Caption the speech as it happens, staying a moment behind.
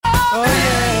Oh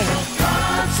yeah.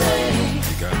 God's sake,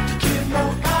 give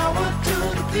more power to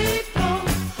the people.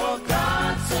 For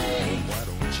God's sake,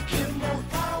 give more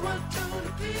power to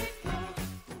the people.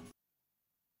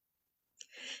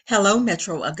 Hello,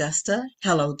 Metro Augusta.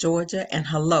 Hello, Georgia. And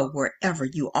hello, wherever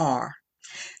you are.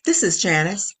 This is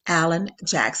Janice Allen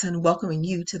Jackson welcoming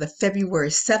you to the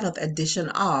February 7th edition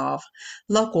of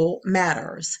Local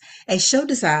Matters, a show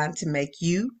designed to make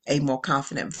you a more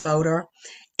confident voter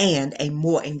and a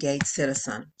more engaged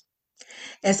citizen.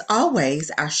 As always,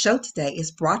 our show today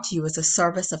is brought to you as a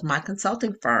service of my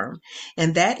consulting firm,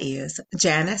 and that is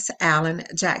Janice Allen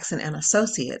Jackson and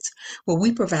Associates, where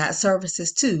we provide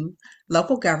services to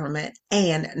local government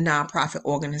and nonprofit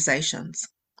organizations.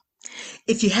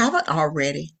 If you haven't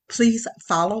already, please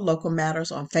follow Local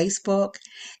Matters on Facebook,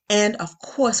 and of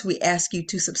course, we ask you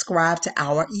to subscribe to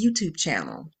our YouTube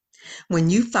channel. When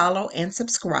you follow and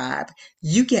subscribe,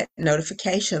 you get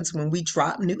notifications when we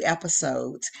drop new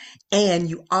episodes, and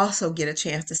you also get a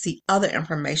chance to see other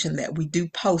information that we do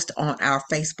post on our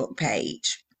Facebook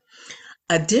page.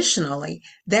 Additionally,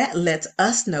 that lets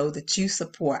us know that you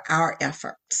support our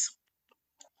efforts.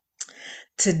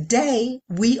 Today,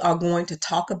 we are going to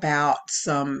talk about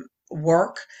some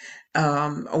work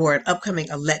or an upcoming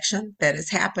election that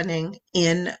is happening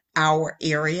in our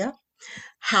area.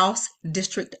 House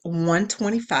District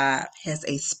 125 has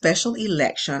a special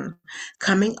election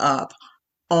coming up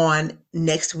on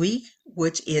next week,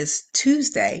 which is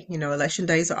Tuesday. You know, election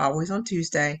days are always on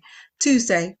Tuesday,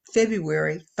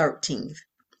 February 13th.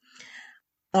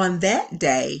 On that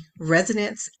day,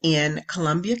 residents in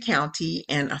Columbia County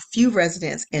and a few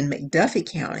residents in McDuffie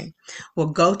County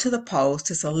will go to the polls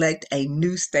to select a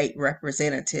new state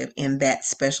representative in that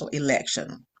special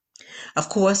election. Of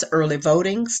course, early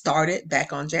voting started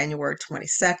back on January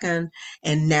 22nd,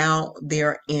 and now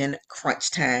they're in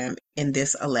crunch time in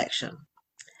this election.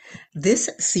 This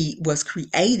seat was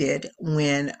created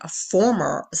when a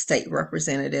former state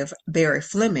representative, Barry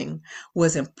Fleming,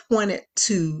 was appointed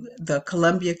to the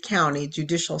Columbia County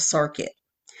Judicial Circuit.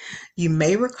 You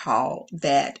may recall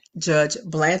that Judge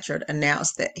Blanchard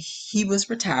announced that he was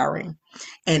retiring,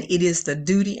 and it is the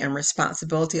duty and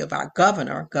responsibility of our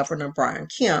governor, Governor Brian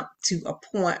Kemp, to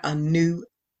appoint a new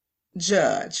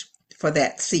judge for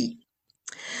that seat.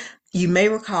 You may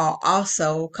recall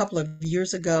also a couple of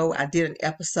years ago, I did an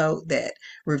episode that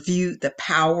reviewed the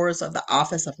powers of the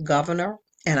office of governor,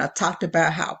 and I talked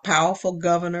about how powerful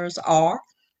governors are.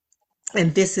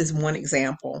 And this is one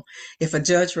example. If a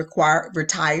judge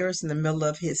retires in the middle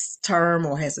of his term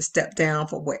or has to step down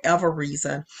for whatever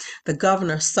reason, the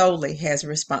governor solely has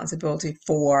responsibility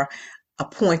for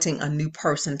appointing a new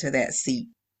person to that seat.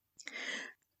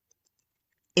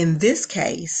 In this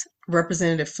case,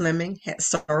 Representative Fleming has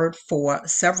served for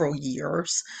several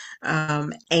years,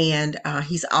 and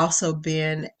he's also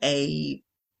been a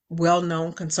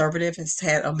well-known conservative, has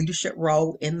had a leadership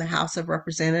role in the House of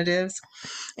Representatives.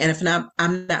 And if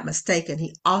I'm not mistaken,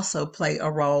 he also played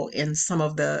a role in some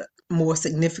of the more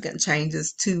significant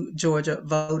changes to Georgia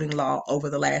voting law over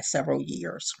the last several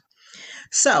years.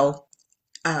 So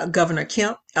Governor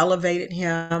Kemp elevated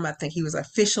him. I think he was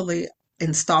officially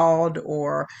installed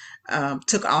or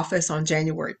took office on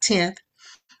January 10th.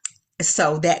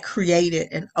 So that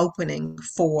created an opening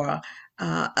for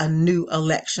a new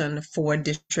election for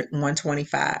District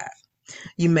 125.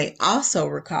 You may also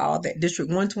recall that District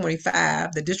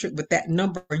 125, the district with that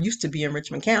number, used to be in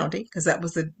Richmond County because that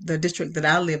was the district that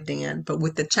I lived in. But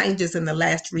with the changes in the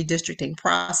last redistricting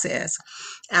process,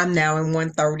 I'm now in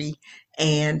 130,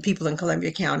 and people in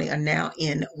Columbia County are now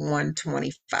in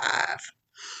 125.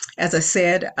 As I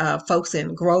said, folks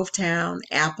in Grovetown,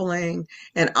 Appling,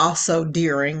 and also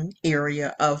Deering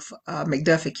area of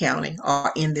McDuffie County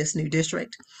are in this new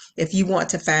district. If you want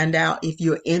to find out if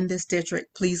you're in this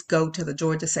district, please go to the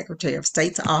Georgia Secretary of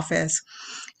State's office,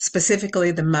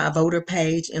 specifically the My Voter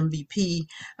page, MVP,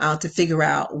 to figure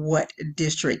out what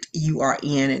district you are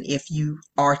in and if you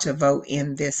are to vote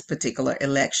in this particular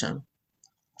election.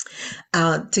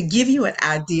 To give you an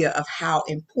idea of how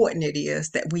important it is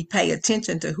that we pay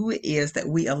attention to who it is that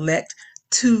we elect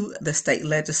to the state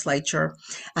legislature,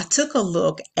 I took a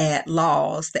look at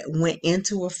laws that went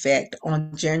into effect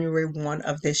on January 1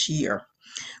 of this year,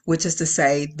 which is to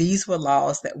say these were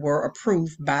laws that were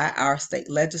approved by our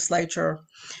state legislature.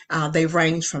 They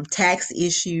range from tax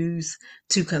issues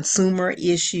to consumer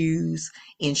issues,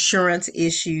 insurance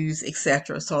issues,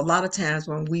 etc. So a lot of times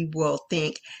when we will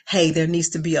think, hey, there needs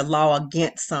to be a law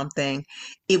against something,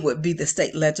 it would be the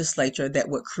state legislature that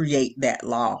would create that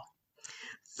law.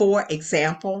 For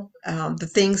example, the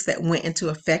things that went into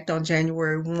effect on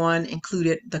January 1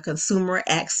 included the Consumer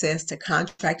Access to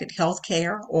Contracted Health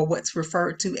Care, or what's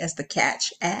referred to as the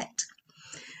CATCH Act.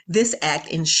 This act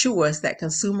ensures that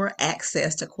consumer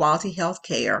access to quality health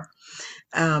care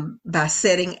by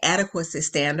setting adequacy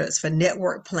standards for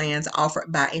network plans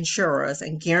offered by insurers,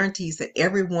 and guarantees that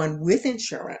everyone with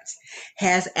insurance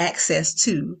has access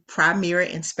to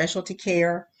primary and specialty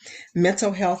care,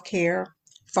 mental health care,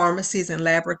 pharmacies and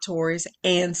laboratories,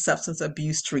 and substance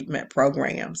abuse treatment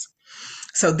programs.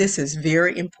 So this is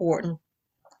very important.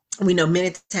 We know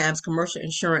many times commercial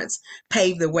insurance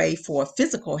paved the way for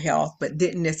physical health, but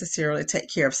didn't necessarily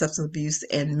take care of substance abuse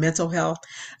and mental health.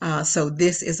 So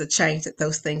this is a change that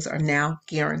those things are now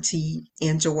guaranteed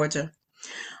in Georgia.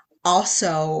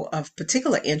 Also of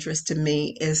particular interest to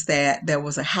me is that there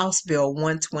was a House Bill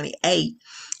 128,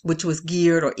 which was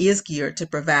geared or is geared to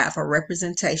provide for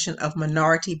representation of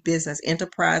minority business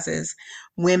enterprises,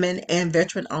 women, and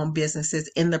veteran-owned businesses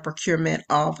in the procurement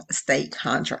of state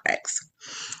contracts.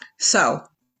 So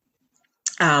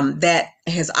that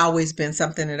has always been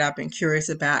something that I've been curious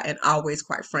about, and always,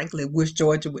 quite frankly, wish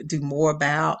Georgia would do more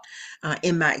about.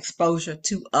 In my exposure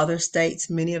to other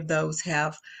states, many of those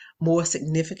have more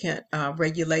significant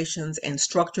regulations and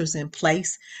structures in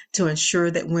place to ensure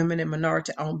that women and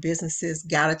minority-owned businesses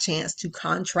got a chance to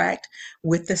contract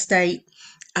with the state.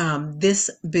 This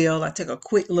bill, I took a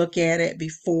quick look at it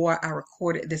before I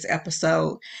recorded this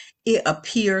episode. It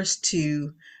appears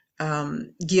to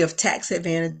give tax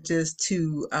advantages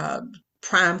to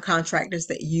prime contractors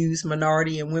that use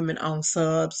minority and women-owned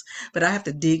subs, but I have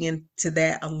to dig into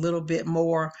that a little bit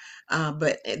more.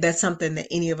 But that's something that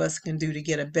any of us can do to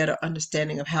get a better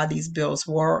understanding of how these bills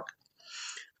work.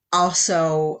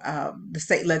 Also, the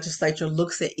state legislature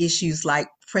looks at issues like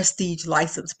prestige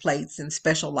license plates and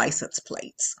special license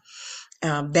plates.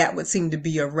 That would seem to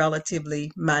be a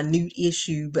relatively minute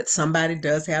issue, but somebody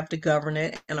does have to govern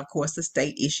it, and of course the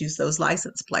state issues those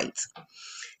license plates.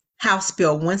 House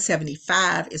Bill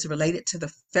 175 is related to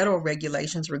the federal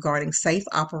regulations regarding safe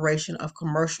operation of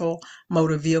commercial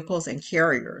motor vehicles and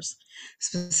carriers.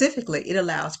 Specifically, it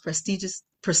allows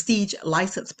prestige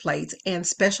license plates and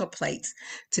special plates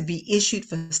to be issued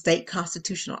for state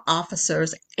constitutional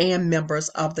officers and members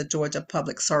of the Georgia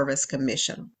Public Service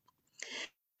Commission.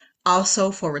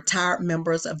 Also for retired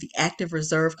members of the active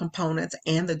reserve components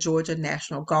and the Georgia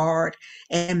National Guard,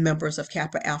 and members of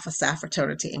Kappa Alpha Psi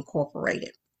Fraternity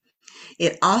Incorporated.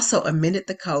 It also amended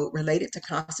the code related to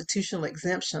constitutional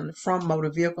exemption from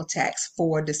motor vehicle tax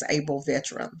for disabled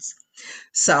veterans.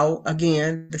 So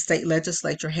again, the state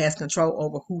legislature has control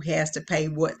over who has to pay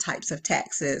what types of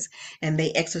taxes, and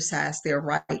they exercise their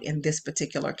right in this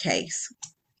particular case.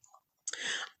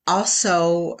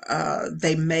 Also,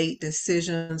 they made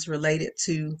decisions related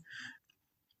to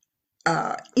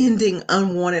ending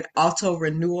unwanted auto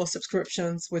renewal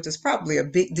subscriptions, which is probably a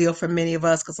big deal for many of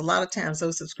us because a lot of times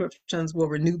those subscriptions will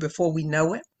renew before we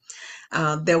know it.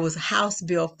 There was House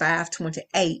Bill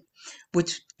 528,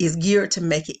 which is geared to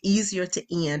make it easier to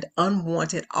end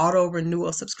unwanted auto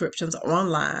renewal subscriptions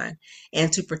online,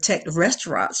 and to protect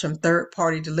restaurants from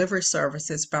third-party delivery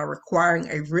services by requiring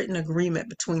a written agreement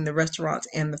between the restaurants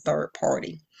and the third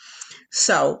party.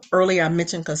 So earlier I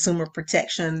mentioned consumer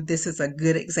protection. This is a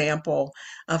good example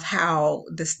of how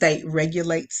the state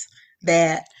regulates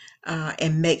that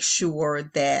and makes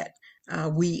sure that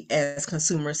we as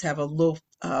consumers have a little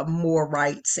more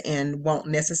rights and won't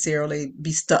necessarily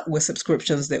be stuck with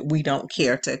subscriptions that we don't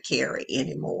care to carry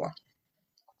anymore.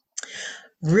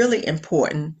 Really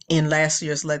important in last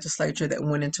year's legislature that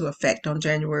went into effect on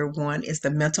January 1 is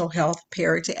the Mental Health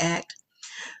Parity Act.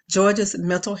 Georgia's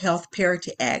Mental Health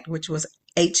Parity Act, which was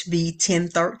HB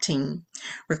 1013,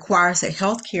 requires that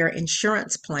healthcare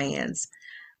insurance plans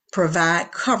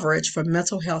provide coverage for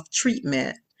mental health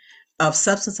treatment of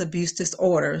substance abuse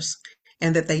disorders,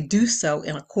 and that they do so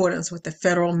in accordance with the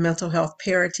Federal Mental Health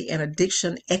Parity and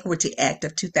Addiction Equity Act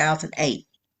of 2008.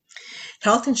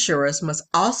 Health insurers must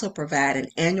also provide an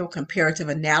annual comparative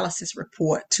analysis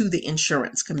report to the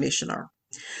insurance commissioner.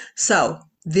 So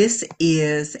this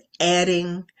is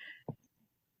adding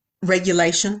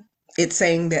regulation. It's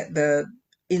saying that the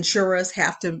insurers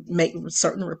have to make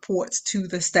certain reports to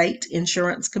the state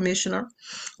insurance commissioner,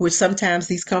 which sometimes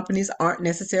these companies aren't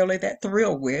necessarily that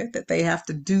thrilled with, that they have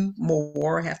to do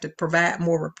more, have to provide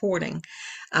more reporting.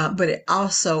 But it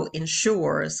also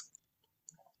ensures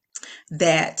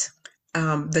that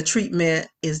the treatment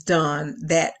is done,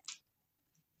 that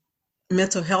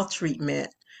mental health treatment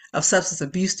of substance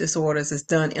abuse disorders is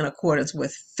done in accordance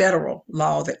with federal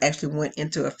law that actually went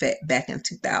into effect back in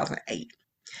 2008.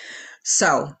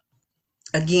 So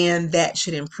Again, that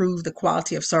should improve the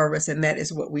quality of service, and that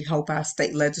is what we hope our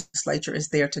state legislature is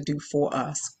there to do for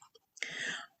us.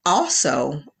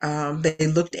 Also, they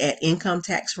looked at income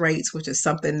tax rates, which is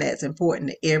something that's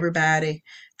important to everybody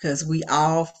because we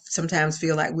all sometimes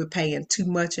feel like we're paying too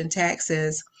much in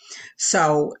taxes.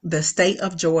 So the state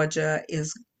of Georgia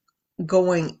is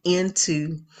going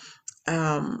into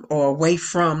or away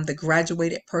from the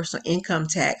graduated personal income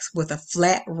tax with a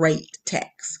flat rate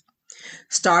tax.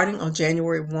 Starting on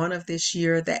January 1 of this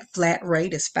year, that flat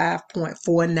rate is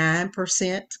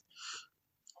 5.49%.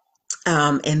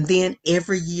 And then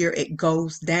every year it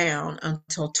goes down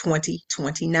until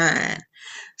 2029.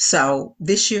 So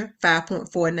this year,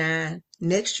 5.49,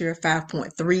 next year,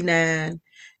 5.39,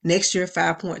 next year,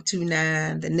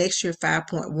 5.29, the next year,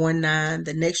 5.19,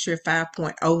 the next year,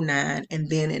 5.09, and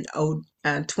then in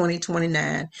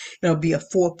 2029, it'll be a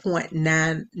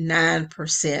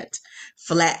 4.99%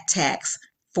 flat tax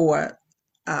for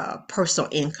personal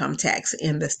income tax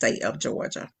in the state of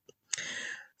Georgia.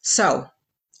 So,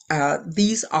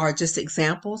 these are just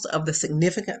examples of the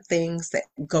significant things that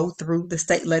go through the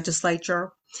state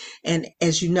legislature. And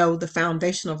as you know, the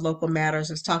foundation of local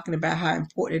matters is talking about how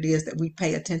important it is that we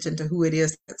pay attention to who it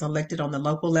is that's elected on the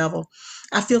local level.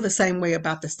 I feel the same way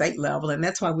about the state level, and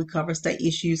that's why we cover state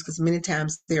issues because many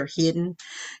times they're hidden.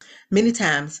 Many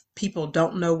times people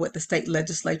don't know what the state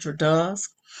legislature does.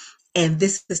 And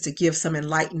this is to give some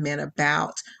enlightenment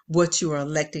about what you are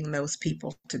electing those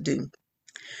people to do.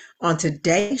 On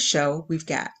today's show, we've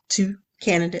got two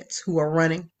candidates who are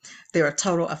running. There are a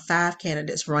total of 5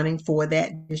 candidates running for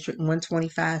that District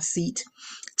 125 seat.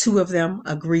 2 of them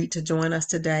agreed to join us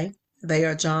today. They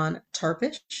are John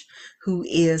Turpish, who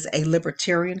is a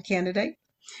Libertarian candidate,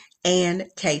 and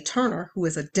Kay Turner, who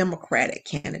is a Democratic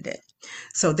candidate.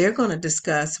 So they're going to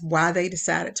discuss why they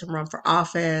decided to run for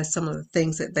office, some of the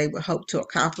things that they would hope to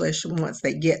accomplish once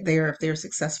they get there if they're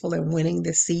successful in winning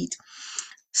this seat.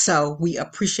 So we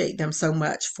appreciate them so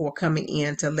much for coming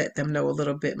in to let them know a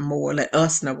little bit more, let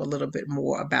us know a little bit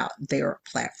more about their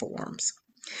platforms.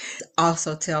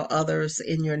 Also tell others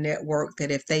in your network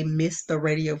that if they miss the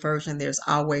radio version, there's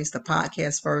always the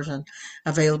podcast version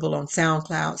available on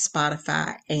SoundCloud,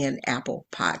 Spotify, and Apple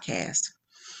Podcast.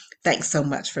 Thanks so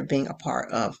much for being a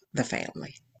part of the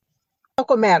family.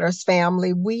 Local Matters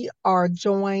family, we are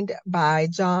joined by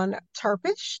John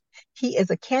Turpish. He is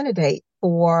a candidate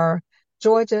for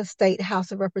Georgia State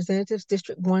House of Representatives,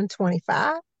 District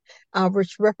 125,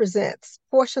 which represents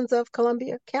portions of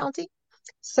Columbia County.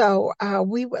 So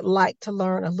we would like to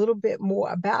learn a little bit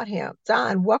more about him.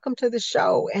 John, welcome to the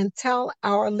show and tell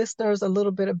our listeners a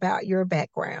little bit about your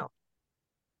background.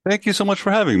 Thank you so much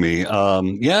for having me.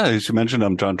 As you mentioned,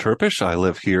 I'm John Turpish. I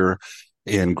live here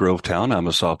in Grovetown. I'm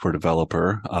a software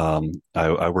developer.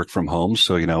 I work from home,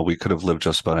 so, we could have lived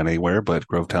just about anywhere, but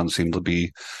Grovetown seemed to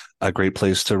be a great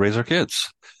place to raise our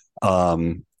kids.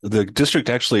 The district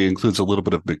actually includes a little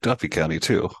bit of McDuffie County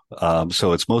too.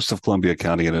 So it's most of Columbia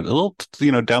County and a little,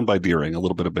 down by Deering, a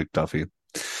little bit of McDuffie.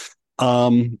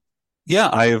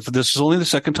 This is only the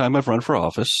second time I've run for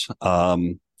office.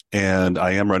 And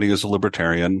I am running as a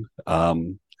libertarian,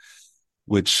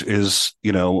 which is,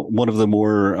 one of the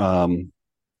more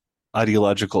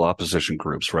ideological opposition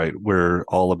groups, right? We're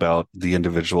all about the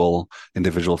individual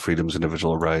freedoms,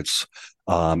 individual rights.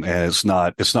 And it's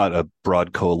not a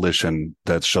broad coalition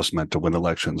that's just meant to win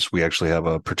elections. We actually have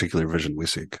a particular vision we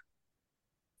seek.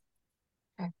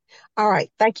 Okay. All right.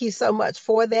 Thank you so much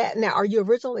for that. Now, are you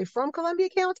originally from Columbia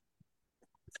County?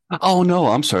 Oh, no,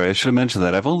 I'm sorry. I should have mentioned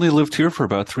that. I've only lived here for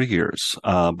about 3 years.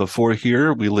 Before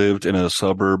here, we lived in a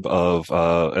suburb of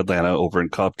Atlanta over in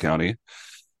Cobb County.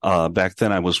 Back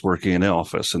then I was working in an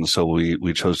office, and so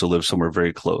we chose to live somewhere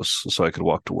very close so I could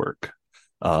walk to work.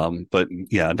 But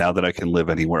yeah, now that I can live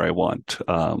anywhere I want,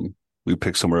 we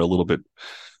picked somewhere a little bit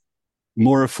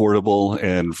more affordable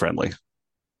and friendly.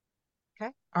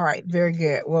 Okay. All right. Very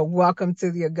good. Well, welcome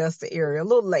to the Augusta area. A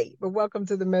little late, but welcome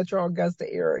to the Metro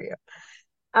Augusta area.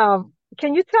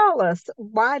 Can you tell us,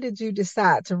 why did you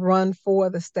decide to run for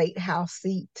the state house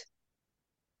seat?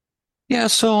 Yeah,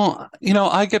 so,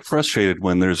 I get frustrated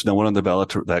when there's no one on the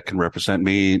ballot that can represent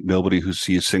me, nobody who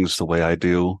sees things the way I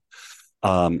do.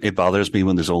 It bothers me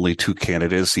when there's only 2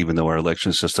 candidates, even though our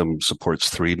election system supports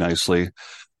 3 nicely.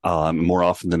 More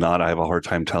often than not, I have a hard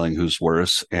time telling who's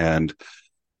worse. And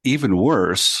even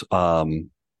worse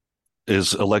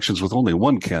is elections with only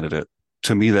 1 candidate.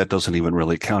 To me, that doesn't even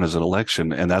really count as an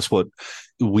election. And that's what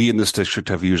we in this district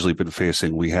have usually been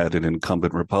facing. We had an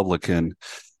incumbent Republican,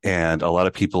 and a lot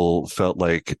of people felt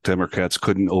like Democrats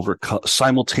couldn't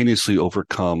simultaneously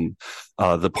overcome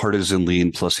the partisan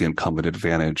lean plus the incumbent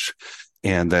advantage.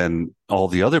 And then all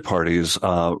the other parties,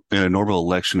 in a normal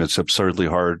election, it's absurdly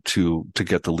hard to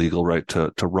get the legal right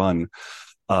to run.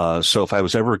 So if I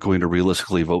was ever going to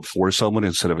realistically vote for someone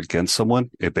instead of against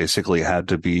someone, it basically had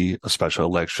to be a special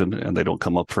election, and they don't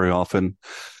come up very often.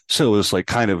 So it was like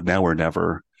kind of now or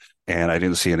never. And I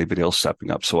didn't see anybody else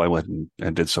stepping up. So I went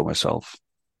and did so myself.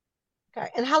 Okay.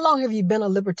 And how long have you been a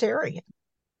libertarian?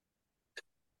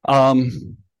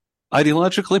 Um,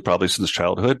 Ideologically, probably since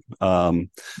childhood. Mhm.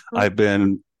 I've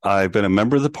been a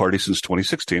member of the party since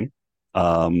 2016.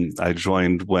 I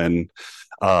joined when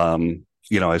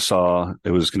I saw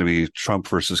it was going to be Trump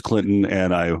versus Clinton,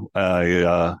 and I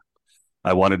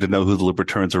wanted to know who the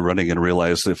Libertarians are running, and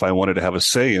realized if I wanted to have a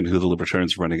say in who the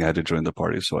Libertarians were running, I had to join the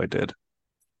party. So I did.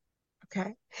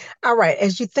 Okay. All right.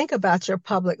 As you think about your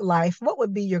public life, what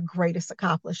would be your greatest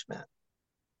accomplishment?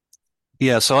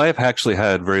 Yeah, so I've actually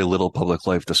had very little public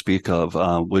life to speak of,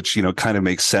 which, kind of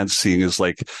makes sense, seeing as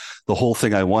like the whole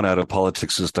thing I want out of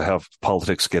politics is to have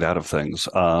politics get out of things.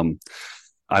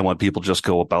 I want people just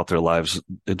go about their lives,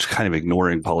 it's kind of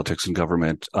ignoring politics and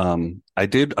government. I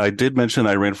did mention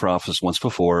I ran for office once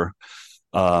before.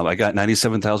 I got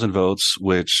 97,000 votes,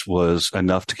 which was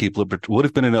enough to would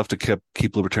have been enough to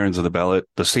keep libertarians on the ballot,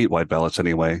 the statewide ballots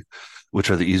anyway, which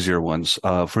are the easier ones,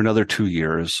 for another 2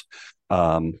 years.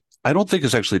 Um, I don't think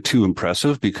it's actually too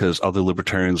impressive because other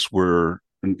libertarians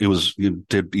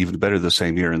did even better the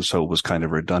same year. And so it was kind of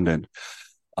redundant.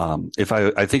 If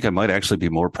I think I might actually be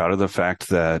more proud of the fact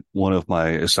that one of my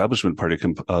establishment party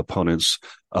opponents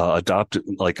adopted,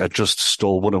 like I just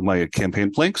stole one of my campaign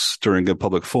planks during a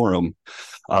public forum,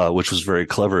 which was very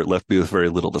clever. It left me with very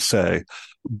little to say.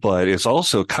 But it's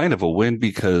also kind of a win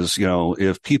because,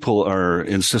 if people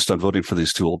insist on voting for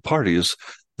these two old parties,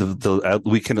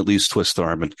 we can at least twist their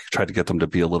arm and try to get them to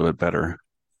be a little bit better.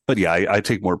 But yeah, I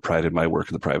take more pride in my work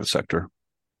in the private sector.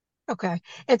 Okay.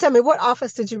 And tell me, what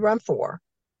office did you run for?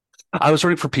 I was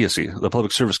running for PSC, the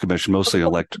Public Service Commission, mostly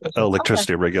Okay.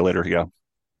 electricity regulator. Yeah.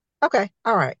 Okay.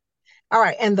 All right. All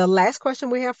right. And the last question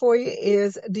we have for you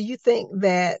is, do you think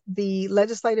that the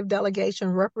legislative delegation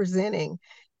representing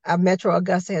Metro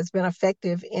Augusta has been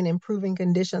effective in improving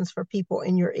conditions for people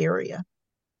in your area?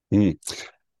 Mm.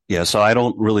 Yeah, so I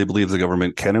don't really believe the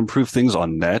government can improve things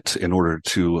on net in order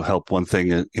to help one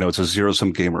thing. It's a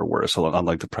zero-sum game or worse,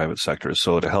 unlike the private sector.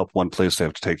 So to help one place, they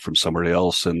have to take from somewhere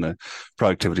else, and the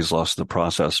productivity is lost in the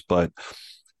process. But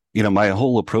my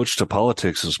whole approach to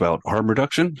politics is about harm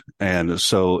reduction. And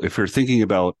so if you're thinking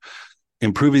about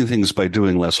improving things by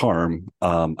doing less harm,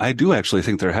 I do actually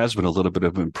think there has been a little bit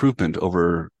of improvement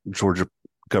over Georgia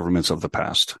governments of the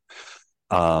past.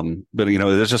 But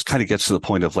it just kind of gets to the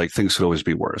point of like things could always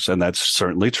be worse. And that's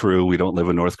certainly true. We don't live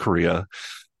in North Korea.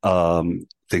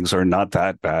 Things are not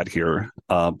that bad here.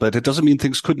 But it doesn't mean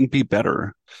things couldn't be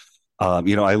better.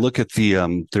 I look at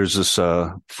there's this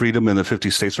Freedom in the 50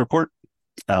 States report.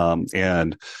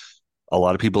 And a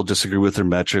lot of people disagree with their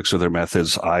metrics or their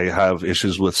methods. I have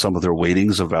issues with some of their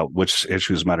weightings about which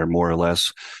issues matter more or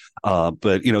less.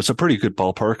 But it's a pretty good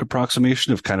ballpark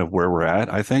approximation of kind of where we're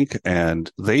at, I think.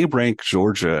 And they rank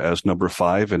Georgia as number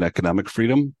 5 in economic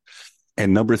freedom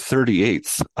and number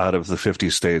 38th out of the 50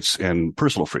 states in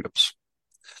personal freedoms.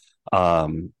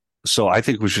 So I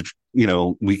think we should,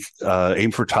 we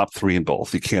aim for top 3 in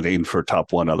both. You can't aim for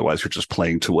top 1, otherwise you're just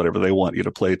playing to whatever they want you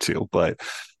to play to. But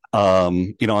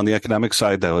on the economic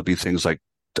side, that would be things like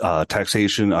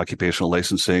taxation, occupational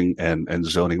licensing, and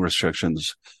zoning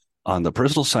restrictions. On the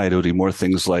personal side, it would be more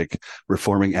things like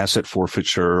reforming asset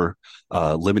forfeiture,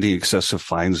 limiting excessive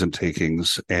fines and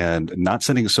takings, and not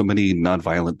sending so many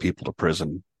nonviolent people to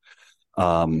prison.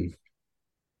 Um,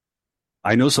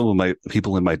 I know some of my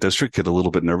people in my district get a little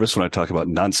bit nervous when I talk about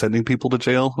not sending people to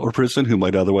jail or prison who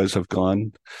might otherwise have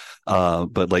gone.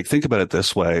 But like, think about it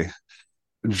this way.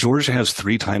 Georgia has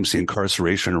 3 times the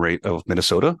incarceration rate of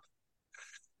Minnesota.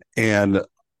 And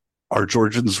are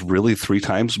Georgians really 3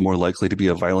 times more likely to be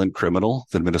a violent criminal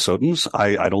than Minnesotans?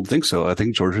 I don't think so. I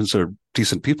think Georgians are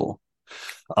decent people.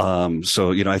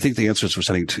 So, I think the answer is we're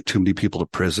sending too many people to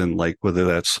prison, like whether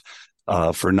that's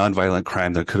for nonviolent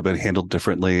crime that could have been handled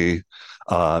differently.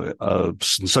 In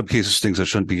some cases, things that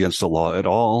shouldn't be against the law at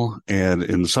all. And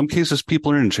in some cases,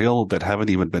 people are in jail that haven't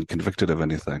even been convicted of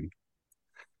anything.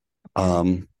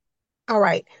 Um, All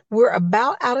right. We're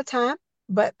about out of time,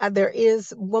 but there is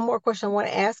one more question I want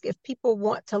to ask. If people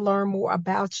want to learn more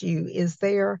about you, is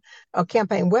there a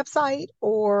campaign website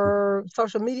or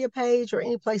social media page or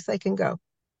any place they can go?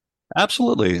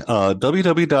 Absolutely.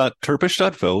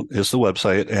 www.turpish.vote is the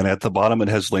website, and at the bottom it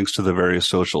has links to the various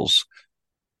socials.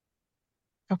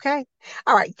 Okay.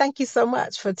 All right. Thank you so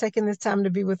much for taking this time to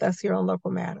be with us here on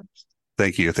Local Matters.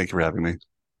 Thank you. Thank you for having me.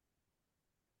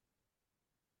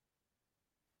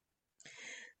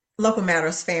 Local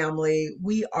Matters family,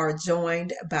 we are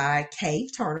joined by Kay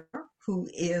Turner, who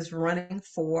is running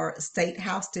for State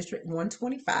House District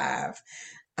 125,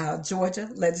 Georgia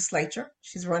legislature.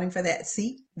 She's running for that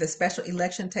seat. The special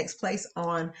election takes place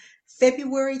on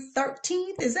February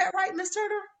 13th. Is that right, Ms.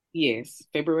 Turner? Yes,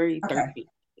 February Okay. 13th.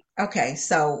 Okay,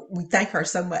 so we thank her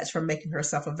so much for making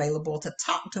herself available to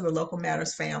talk to the Local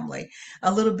Matters family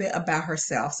a little bit about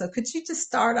herself. So could you just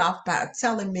start off by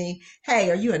telling me,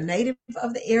 hey, are you a native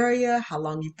of the area? How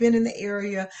long you've been in the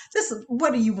area? Just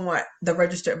what do you want the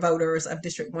registered voters of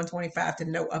District 125 to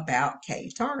know about Kay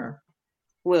Turner?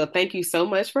 Well, thank you so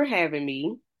much for having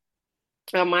me.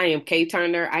 I am Kay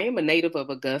Turner. I am a native of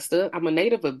Augusta. I'm a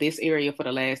native of this area for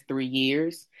the last 3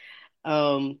 years.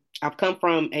 I've come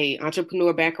from a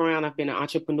entrepreneur background. I've been an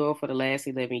entrepreneur for the last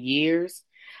 11 years.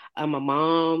 I'm a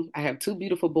mom. I have two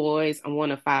beautiful boys. I'm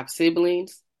one of five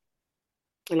siblings.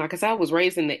 And like I said, I was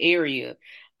raised in the area.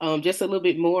 Just a little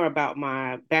bit more about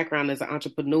my background as an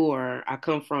entrepreneur. I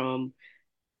come from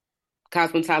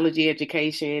cosmetology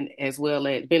education as well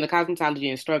as being a cosmetology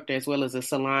instructor as well as a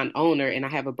salon owner, and I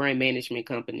have a brand management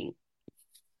company.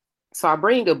 So I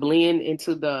bring a blend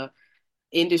into the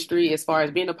industry as far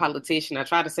as being a politician. I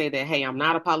try to say that, hey, I'm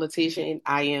not a politician.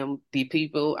 I am the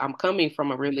people. I'm coming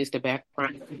from a realistic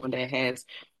background, someone that has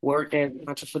worked as an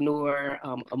entrepreneur,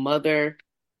 a mother,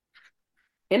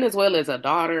 and as well as a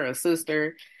daughter, a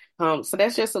sister. So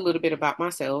that's just a little bit about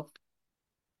myself.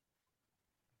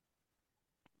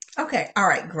 Okay, all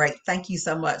right, great. Thank you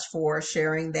so much for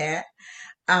sharing that.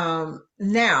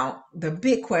 Now, the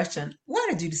big question, why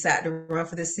did you decide to run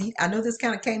for this seat? I know this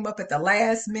kind of came up at the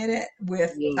last minute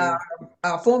with Yeah.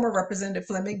 former Representative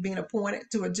Fleming being appointed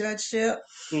to a judgeship.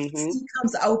 hmm Seat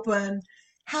comes open.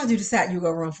 How did you decide you were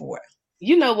going to run for it?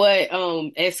 You know what?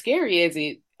 As scary as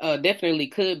it definitely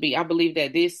could be, I believe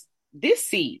that this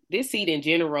seat in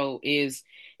general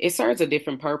it serves a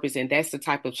different purpose, and that's the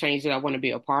type of change that I want to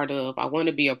be a part of. I want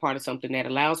to be a part of something that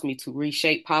allows me to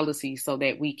reshape policy so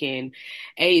that we can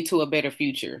aid to a better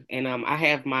future. And I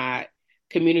have my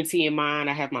community in mind.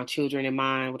 I have my children in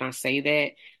mind when I say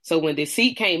that. So when this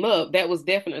seat came up, that was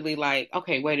definitely like,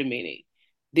 okay, wait a minute,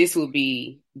 this would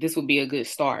be a good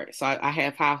start. So I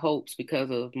have high hopes because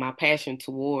of my passion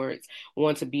towards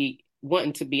wanting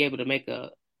to be able to make a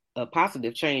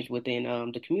positive change within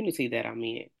the community that I'm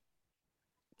in.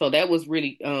 So that was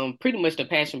really pretty much the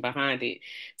passion behind it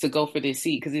to go for this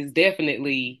seat because it's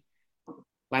definitely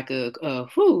like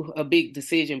a big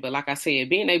decision. But like I said,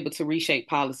 being able to reshape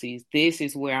policies, this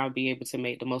is where I'll be able to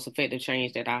make the most effective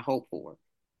change that I hope for.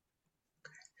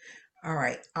 All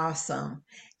right, awesome.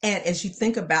 And as you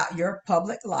think about your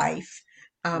public life,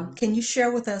 Mhm. can you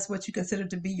share with us what you consider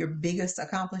to be your biggest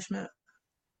accomplishment?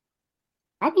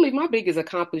 I believe my biggest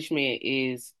accomplishment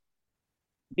is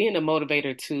being a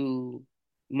motivator to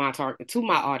my target, to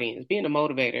my audience, being a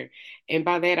motivator. And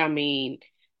by that I mean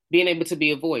being able to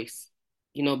be a voice.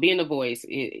 Being a voice,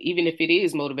 even if it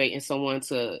is motivating someone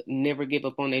to never give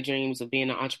up on their dreams of being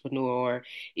an entrepreneur, or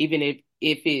even if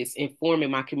it's informing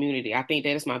my community. I think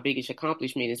that is my biggest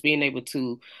accomplishment is being able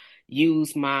to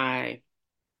use my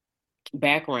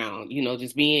background,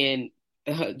 just being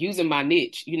using my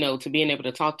niche, to being able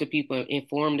to talk to people and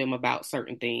inform them about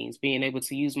certain things, being able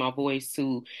to use my voice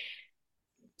to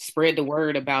spread the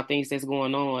word about things that's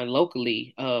going on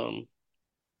locally.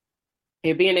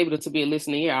 And being able to be a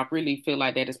listening ear, I really feel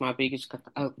like that is my biggest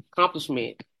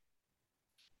accomplishment.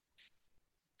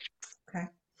 Okay.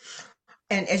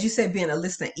 And as you said, being a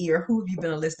listening ear, who have you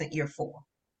been a listening ear for?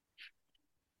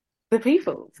 The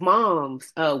people,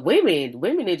 moms,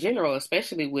 women in general,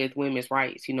 especially with women's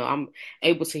rights. I'm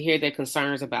able to hear their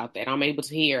concerns about that. I'm able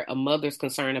to hear a mother's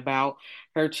concern about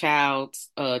her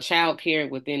child's child care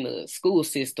within the school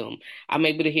system. I'm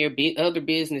able to hear other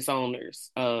business owners,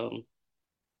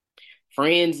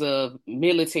 friends of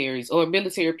militaries or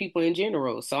military people in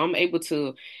general. So I'm able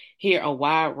to hear a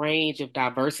wide range of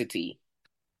diversity.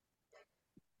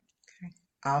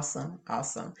 Awesome,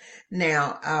 awesome.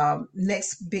 Now,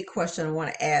 next big question I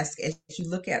want to ask as you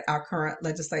look at our current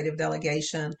legislative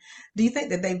delegation, do you think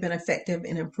that they've been effective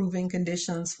in improving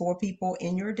conditions for people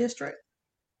in your district?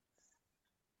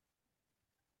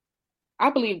 I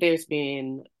believe there's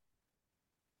been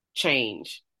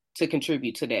change to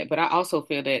contribute to that, but I also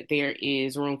feel that there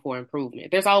is room for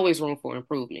improvement. There's always room for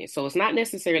improvement. So it's not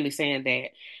necessarily saying that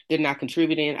they're not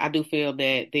contributing. I do feel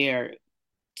that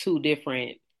two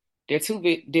different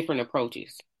different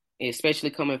approaches, especially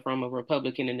coming from a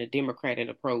Republican and a Democratic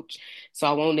approach. So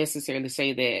I won't necessarily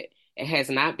say that it has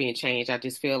not been changed. I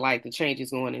just feel like the change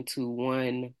is going into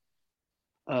one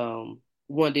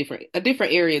different a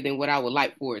different area than what I would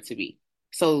like for it to be.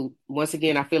 So once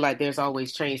again, I feel like there's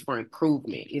always change for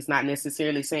improvement. It's not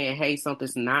necessarily saying, hey,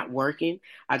 something's not working.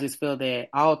 I just feel that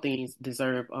all things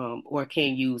deserve or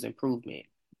can use improvement.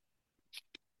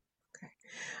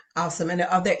 Awesome. And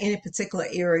are there any particular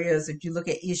areas, if you look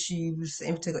at issues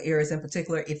in particular areas in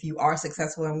particular, if you are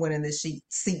successful in winning this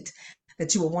seat,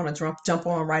 that you will want to jump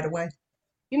on right away?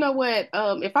 You know what?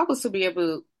 If I was to be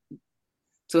able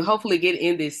to hopefully get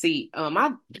in this seat,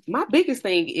 my biggest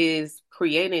thing is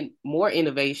creating more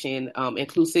innovation,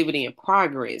 inclusivity, and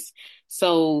progress.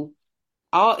 So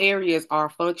all areas are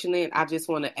functioning. I just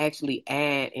want to actually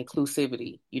add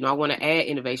inclusivity. I want to add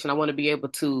innovation. I want to be able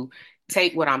to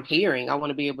take what I'm hearing. I want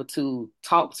to be able to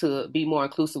be more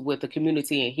inclusive with the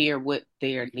community and hear what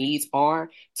their needs are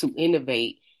to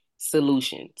innovate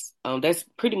solutions. That's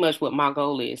pretty much what my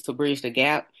goal is, to bridge the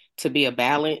gap, to be a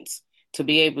balance, to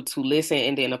be able to listen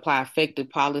and then apply effective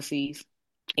policies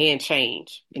and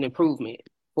change and improvement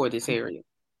for this area.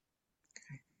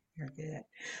 Very good.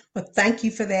 Well, thank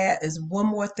you for that. There's one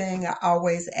more thing I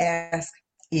always ask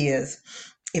is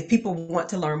if people want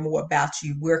to learn more about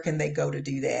you, where can they go to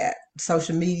do that?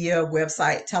 Social media,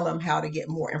 website, tell them how to get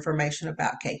more information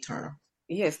about Kay Turner.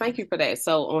 Yes, thank you for that.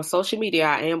 So on social media,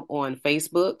 I am on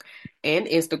Facebook and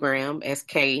Instagram as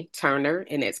Kay Turner,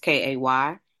 and that's Kay.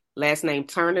 Last name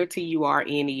Turner,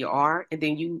 Turner. And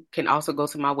then you can also go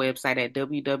to my website at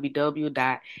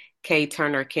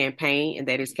www.kturnercampaign, and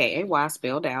that is Kay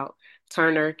spelled out,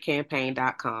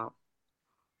 turnercampaign.com.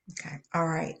 Okay. All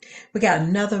right. We got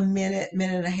another minute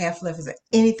and a half left. Is there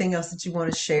anything else that you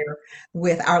want to share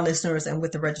with our listeners and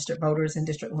with the registered voters in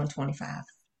District 125?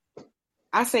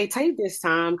 I say take this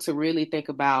time to really think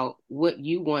about what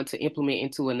you want to implement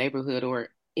into a neighborhood or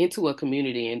into a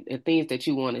community, and things that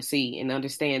you want to see, and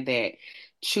understand that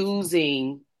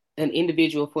choosing an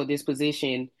individual for this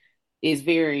position is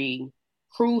very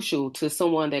crucial to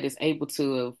someone that is able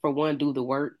to, for one, do the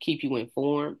work, keep you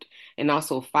informed, and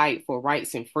also fight for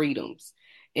rights and freedoms,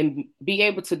 and be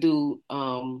able to do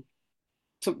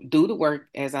the work,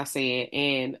 as I said,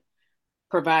 and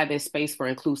provide that space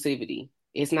for inclusivity.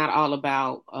 It's not all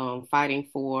about fighting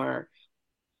for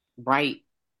right,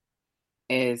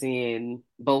 as in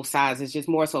both sides. It's just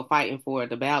more so fighting for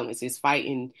the balance. It's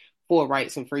fighting for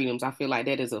rights and freedoms. I feel like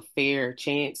that is a fair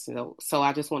chance. So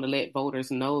I just want to let voters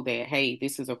know that, hey,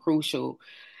 this is a crucial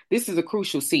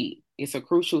seat. It's a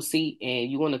crucial seat,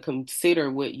 and you want to consider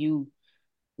what you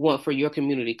want for your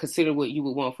community. Consider what you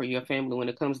would want for your family when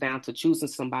it comes down to choosing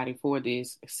somebody for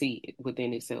this seat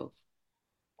within itself.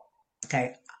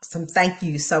 Okay. Awesome. Thank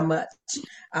you so much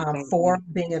for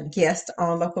being a guest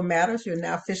on Local Matters. You're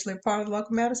now officially part of the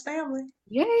Local Matters family.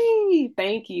 Yay!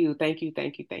 Thank you. Thank you.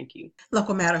 Thank you. Thank you.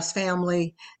 Local Matters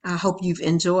family, I hope you've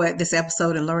enjoyed this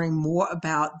episode and learning more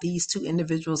about these two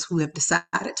individuals who have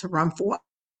decided to run for.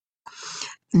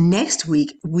 Next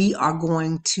week, we are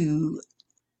going to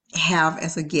have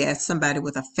as a guest somebody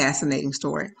with a fascinating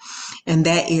story, and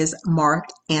that is Mark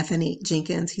Anthony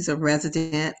Jenkins. He's a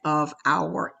resident of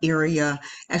our area,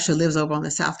 actually lives over on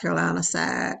the South Carolina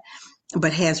side,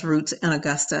 but has roots in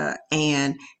Augusta,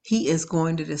 and he is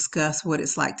going to discuss what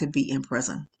it's like to be in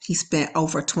prison. He spent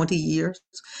over 20 years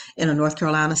in a North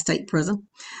Carolina state prison,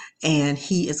 and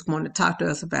he is going to talk to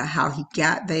us about how he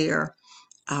got there,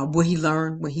 what he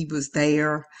learned when he was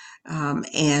there,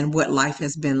 and what life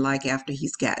has been like after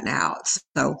he's gotten out.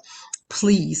 So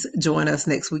please join us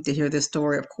next week to hear this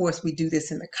story. Of course, we do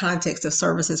this in the context of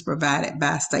services provided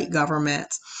by state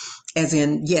governments, as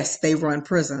in, yes, they run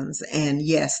prisons, and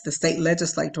yes, the state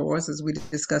legislators, as we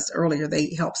discussed earlier,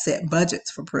 they help set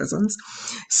budgets for prisons.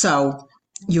 So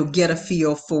you'll get a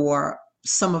feel for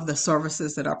some of the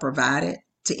services that are provided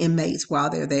to inmates while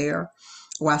they're there,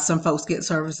 while some folks get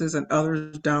services and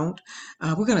others don't.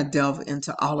 We're going to delve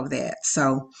into all of that.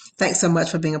 So thanks so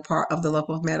much for being a part of the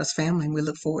Local Matters family, and we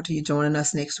look forward to you joining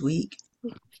us next week.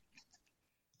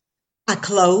 I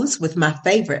close with my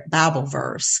favorite Bible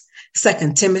verse,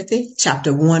 2 Timothy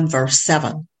chapter 1, verse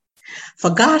 7.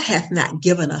 For God hath not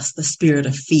given us the spirit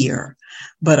of fear,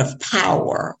 but of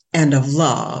power and of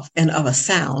love and of a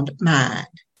sound mind.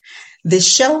 This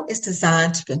show is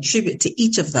designed to contribute to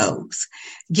each of those,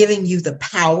 giving you the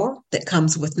power that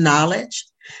comes with knowledge,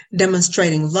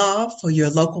 demonstrating love for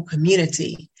your local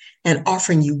community, and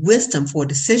offering you wisdom for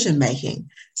decision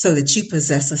making so that you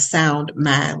possess a sound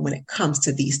mind when it comes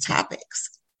to these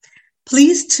topics.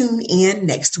 Please tune in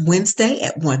next Wednesday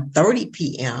at 1:30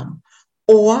 p.m.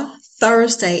 or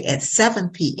Thursday at 7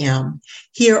 p.m.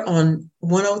 here on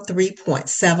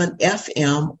 103.7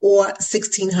 FM or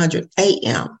 1600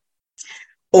 AM.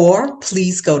 Or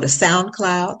please go to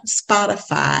SoundCloud,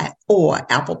 Spotify, or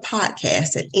Apple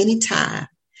Podcasts at any time,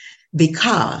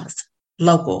 because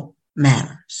local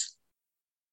matters.